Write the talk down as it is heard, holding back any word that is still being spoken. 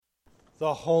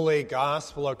The Holy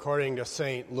Gospel according to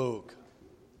St. Luke.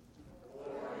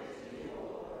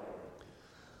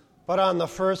 But on the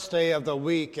first day of the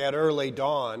week at early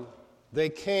dawn, they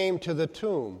came to the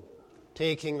tomb,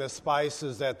 taking the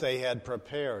spices that they had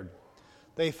prepared.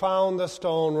 They found the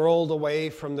stone rolled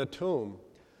away from the tomb,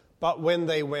 but when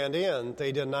they went in,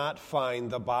 they did not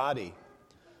find the body.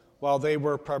 While they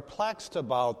were perplexed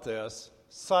about this,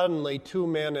 suddenly 2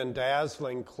 men in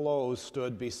dazzling clothes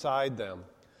stood beside them.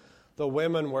 The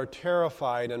women were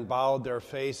terrified and bowed their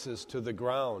faces to the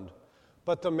ground.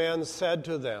 But the men said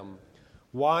to them,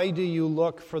 "Why do you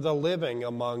look for the living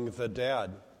among the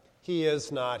dead? He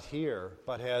is not here,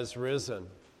 but has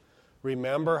risen.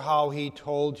 Remember how he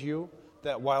told you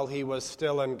that while he was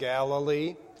still in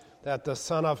Galilee, that the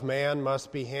Son of Man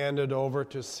must be handed over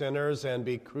to sinners and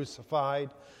be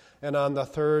crucified, and on the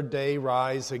third day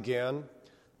rise again?"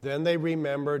 Then they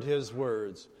remembered his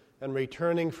words, and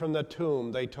returning from the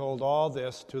tomb, they told all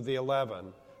this to the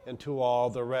 11 and to all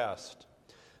the rest.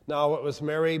 Now it was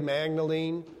Mary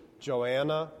Magdalene,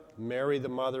 Joanna, Mary the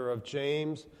mother of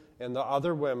James, and the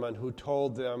other women who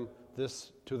told them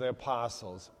this to the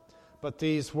apostles. But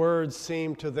these words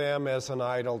seemed to them as an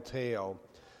idle tale.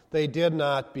 They did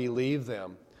not believe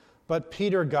them. But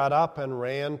Peter got up and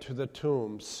ran to the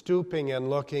tomb, stooping and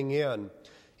looking in.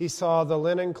 He saw the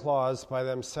linen cloths by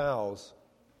themselves.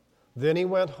 Then he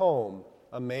went home,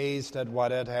 amazed at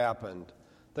what had happened.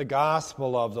 The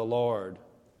Gospel of the Lord.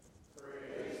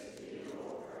 Praise to you,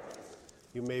 O Christ.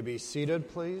 You may be seated,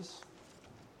 please.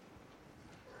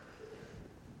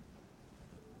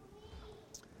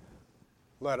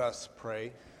 Let us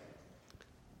pray.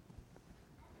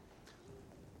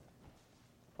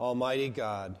 Almighty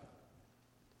God,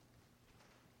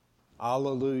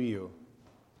 Alleluia,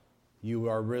 you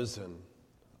are risen.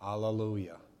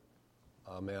 Alleluia.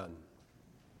 Amen.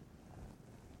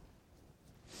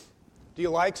 Do you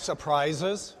like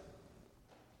surprises?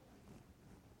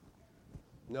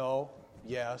 No?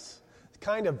 Yes?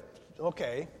 Kind of,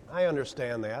 okay, I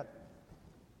understand that.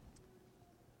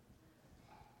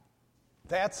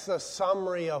 That's the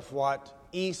summary of what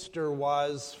Easter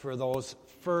was for those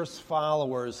first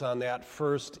followers on that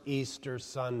first Easter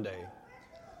Sunday.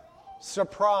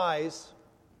 Surprise.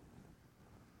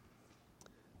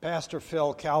 Pastor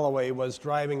Phil Calloway was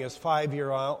driving his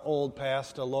 5-year-old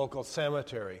past a local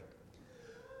cemetery.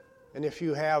 And if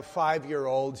you have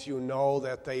 5-year-olds, you know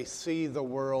that they see the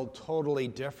world totally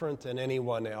different than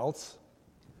anyone else.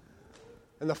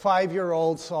 And the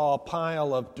 5-year-old saw a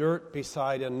pile of dirt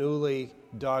beside a newly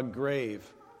dug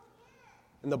grave.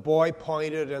 And the boy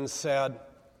pointed and said,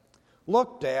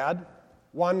 "Look, Dad,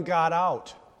 one got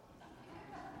out."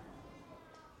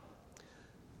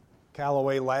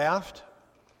 Calloway laughed.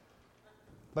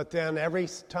 But then every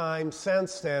time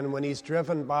since then, when he's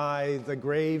driven by the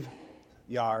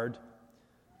graveyard,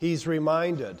 he's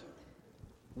reminded,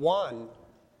 one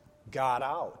got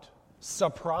out.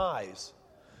 Surprise.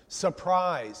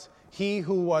 Surprise. He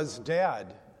who was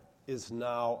dead is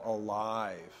now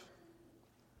alive.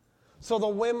 So the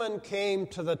women came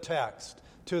to the text,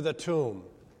 to the tomb.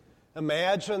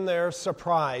 Imagine their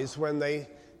surprise when they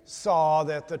saw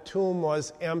that the tomb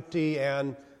was empty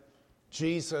and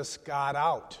Jesus got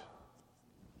out.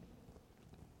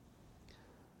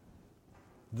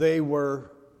 They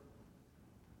were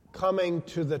coming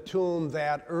to the tomb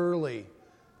that early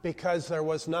because there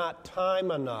was not time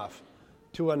enough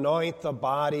to anoint the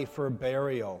body for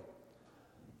burial.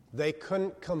 They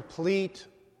couldn't complete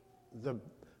the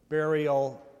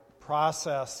burial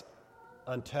process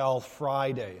until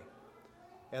Friday,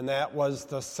 and that was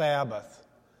the Sabbath.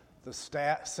 The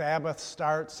Sabbath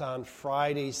starts on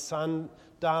Friday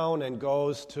sundown and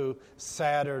goes to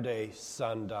Saturday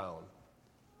sundown.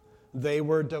 They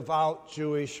were devout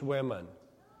Jewish women.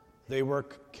 They were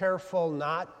careful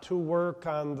not to work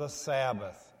on the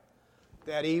Sabbath.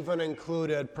 That even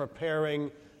included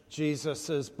preparing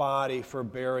Jesus' body for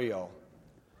burial.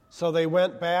 So they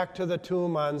went back to the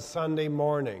tomb on Sunday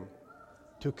morning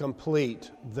to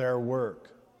complete their work.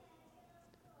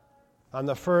 On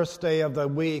the first day of the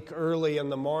week, early in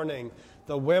the morning,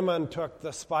 the women took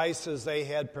the spices they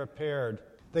had prepared.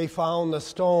 They found the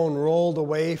stone rolled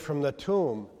away from the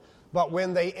tomb. But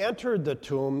when they entered the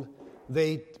tomb,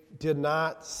 they did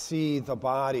not see the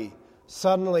body.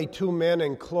 Suddenly, 2 men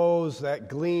in clothes that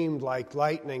gleamed like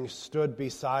lightning stood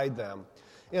beside them.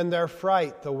 In their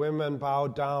fright, the women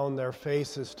bowed down their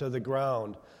faces to the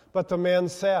ground. But the men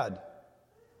said,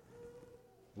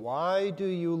 "Why do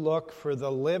you look for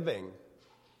the living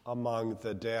among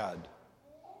the dead?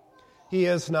 He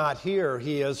is not here,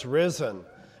 he is risen.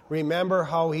 Remember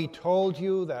how he told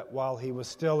you that while he was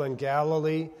still in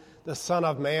Galilee, The Son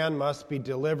of Man must be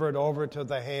delivered over to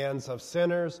the hands of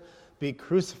sinners, be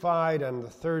crucified, and the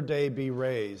third day be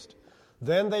raised."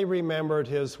 Then they remembered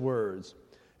his words.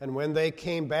 And when they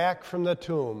came back from the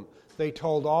tomb, they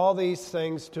told all these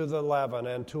things to the 11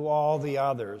 and to all the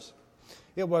others.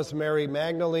 It was Mary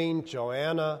Magdalene,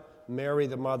 Joanna, Mary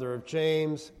the mother of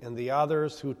James, and the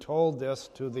others who told this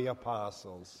to the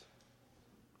apostles.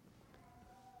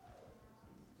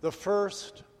 The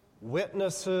first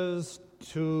witnesses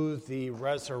to the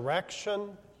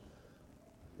resurrection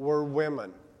were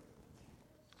women.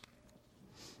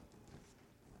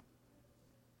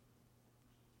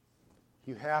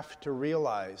 You have to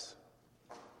realize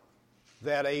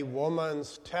that a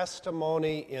woman's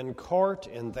testimony in court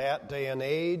in that day and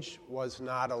age was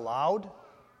not allowed.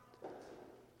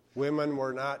 Women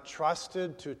were not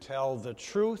trusted to tell the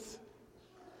truth.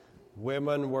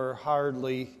 Women were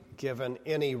hardly given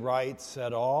any rights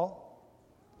at all.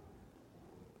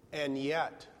 And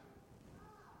yet,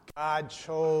 God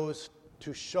chose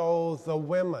to show the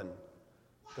women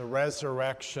the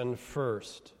resurrection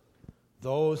first,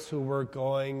 those who were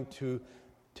going to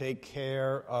take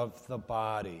care of the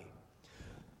body.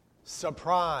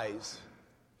 Surprise,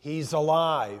 he's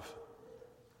alive.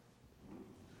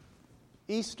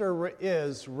 Easter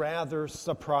is rather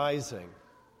surprising.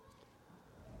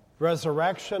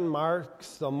 Resurrection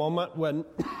marks the moment when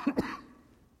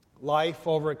life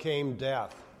overcame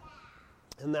death.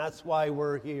 And that's why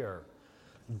we're here.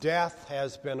 Death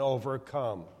has been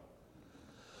overcome.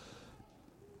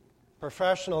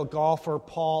 Professional golfer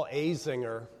Paul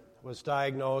Azinger was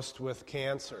diagnosed with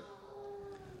cancer.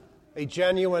 A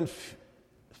genuine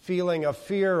feeling of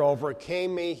fear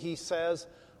overcame me, he says.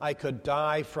 I could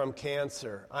die from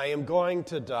cancer. I am going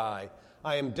to die.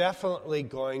 I am definitely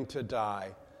going to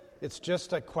die. It's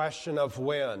just a question of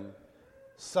when.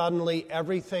 Suddenly,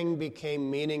 everything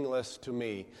became meaningless to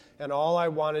me, and all I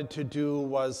wanted to do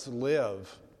was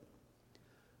live.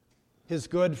 His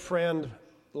good friend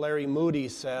Larry Moody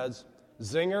says,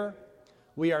 "Zinger,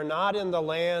 we are not in the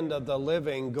land of the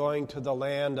living going to the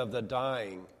land of the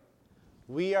dying.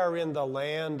 We are in the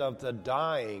land of the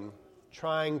dying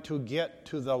trying to get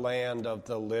to the land of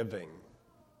the living."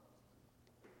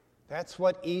 That's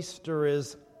what Easter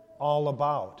is all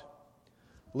about.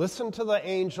 Listen to the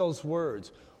angel's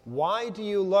words. Why do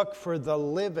you look for the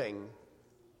living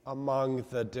among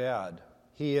the dead?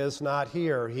 He is not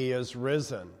here. He is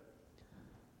risen.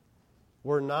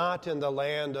 We're not in the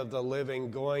land of the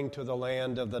living going to the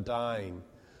land of the dying.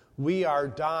 We are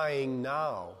dying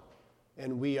now,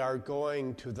 and we are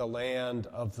going to the land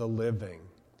of the living.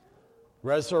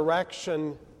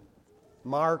 Resurrection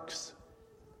marks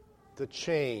the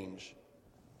change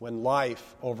when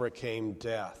life overcame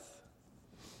death.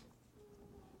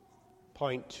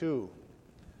 Point 2.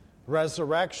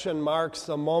 Resurrection marks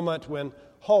the moment when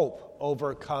hope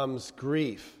overcomes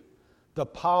grief. The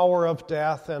power of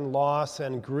death and loss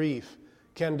and grief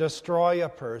can destroy a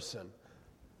person.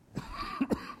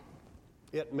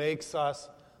 It makes us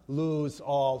lose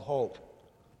all hope.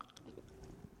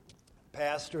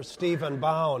 Pastor Stephen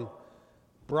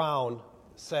Brown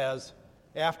says,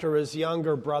 after his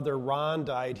younger brother Ron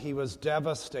died, he was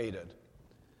devastated.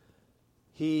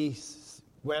 He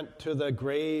went to the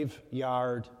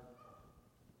graveyard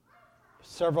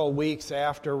several weeks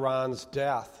after Ron's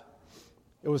death.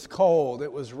 It was cold,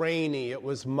 it was rainy, it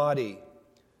was muddy,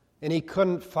 and he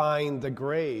couldn't find the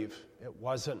grave. It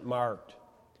wasn't marked.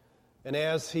 And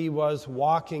as he was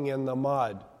walking in the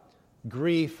mud,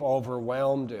 grief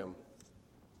overwhelmed him.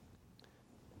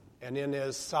 And in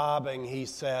his sobbing, he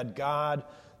said, "God,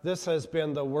 this has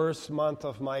been the worst month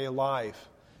of my life,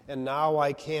 and now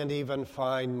I can't even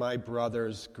find my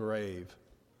brother's grave."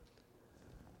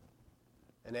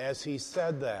 And as he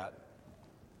said that,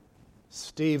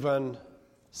 Stephen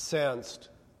sensed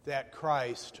that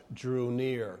Christ drew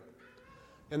near.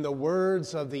 And the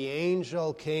words of the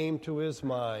angel came to his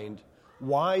mind,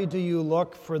 "Why do you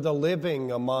look for the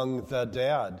living among the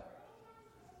dead?"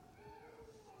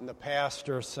 And the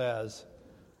pastor says,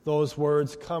 "Those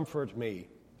words comfort me,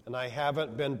 and I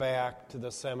haven't been back to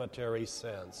the cemetery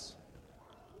since.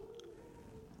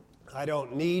 I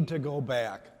don't need to go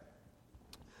back.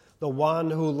 The one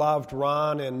who loved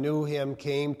Ron and knew him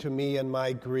came to me in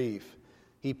my grief.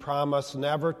 He promised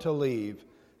never to leave,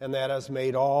 and that has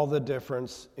made all the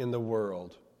difference in the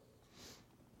world."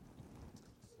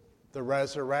 The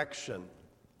resurrection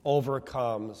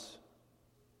overcomes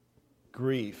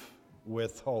grief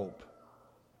with hope.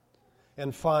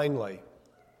 And finally,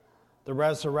 the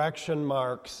resurrection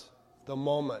marks the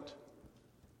moment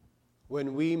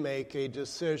when we make a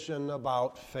decision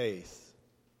about faith.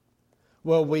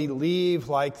 Will we leave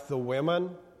like the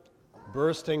women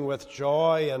bursting with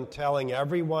joy and telling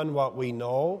everyone what we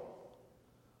know?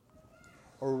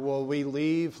 Or will we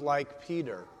leave like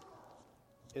Peter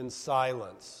in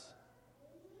silence?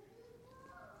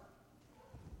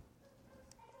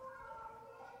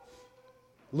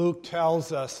 Luke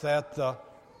tells us that the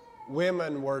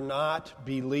women were not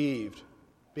believed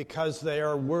because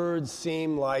their words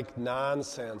seemed like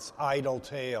nonsense, idle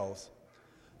tales.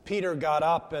 Peter got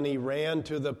up and he ran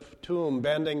to the tomb,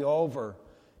 bending over.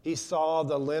 He saw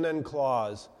the linen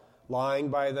cloths lying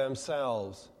by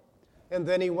themselves. And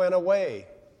then he went away,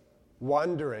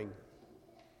 wondering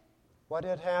what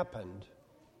had happened.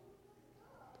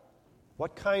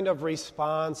 What kind of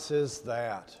response is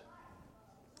that?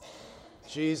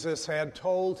 Jesus had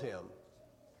told him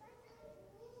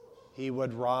he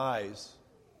would rise.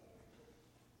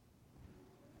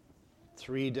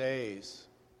 3 days,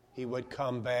 he would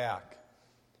come back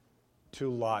to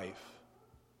life.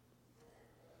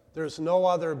 There's no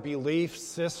other belief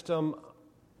system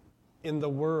in the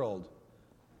world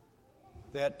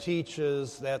that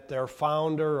teaches that their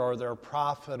founder or their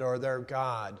prophet or their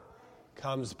God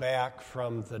comes back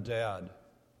from the dead.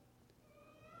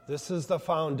 This is the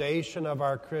foundation of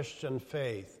our Christian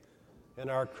faith and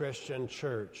our Christian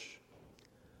church.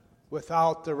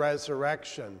 Without the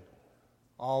resurrection,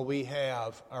 all we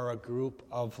have are a group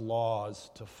of laws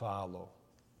to follow.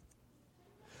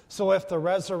 So if the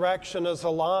resurrection is a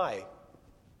lie,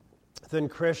 then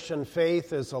Christian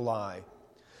faith is a lie.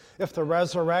 If the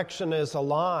resurrection is a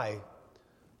lie,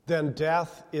 then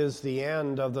death is the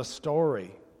end of the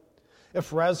story.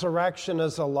 If resurrection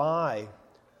is a lie,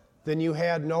 then you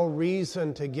had no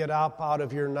reason to get up out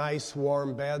of your nice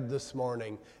warm bed this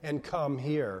morning and come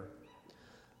here.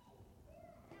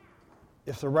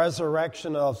 If the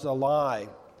resurrection is a lie,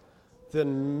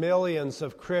 then millions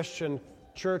of Christian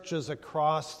churches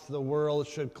across the world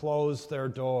should close their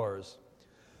doors.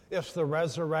 If the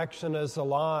resurrection is a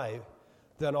lie,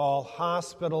 then all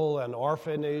hospital and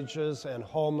orphanages and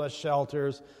homeless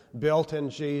shelters built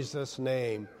in Jesus'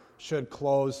 name should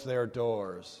close their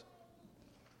doors.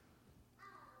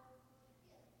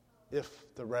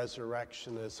 If the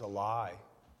resurrection is a lie.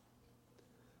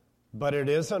 But it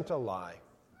isn't a lie.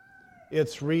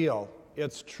 It's real.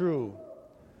 It's true.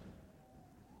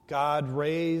 God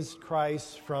raised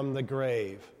Christ from the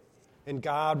grave, and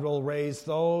God will raise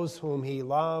those whom he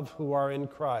loves who are in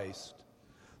Christ.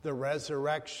 The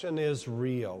resurrection is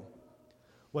real.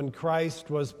 When Christ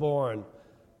was born,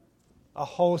 a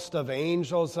host of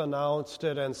angels announced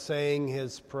it and sang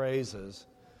his praises,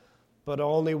 but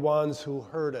only ones who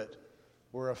heard it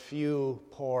were a few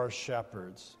poor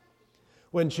shepherds.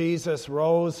 When Jesus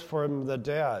rose from the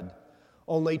dead,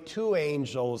 only 2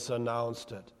 angels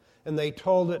announced it, and they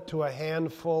told it to a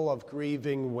handful of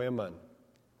grieving women.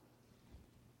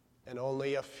 And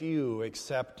only a few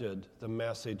accepted the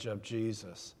message of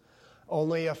Jesus.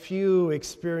 Only a few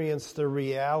experienced the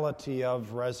reality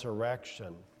of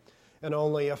resurrection. And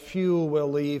only a few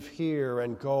will leave here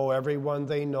and go, everyone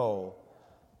they know,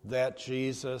 that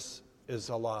Jesus is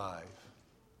alive.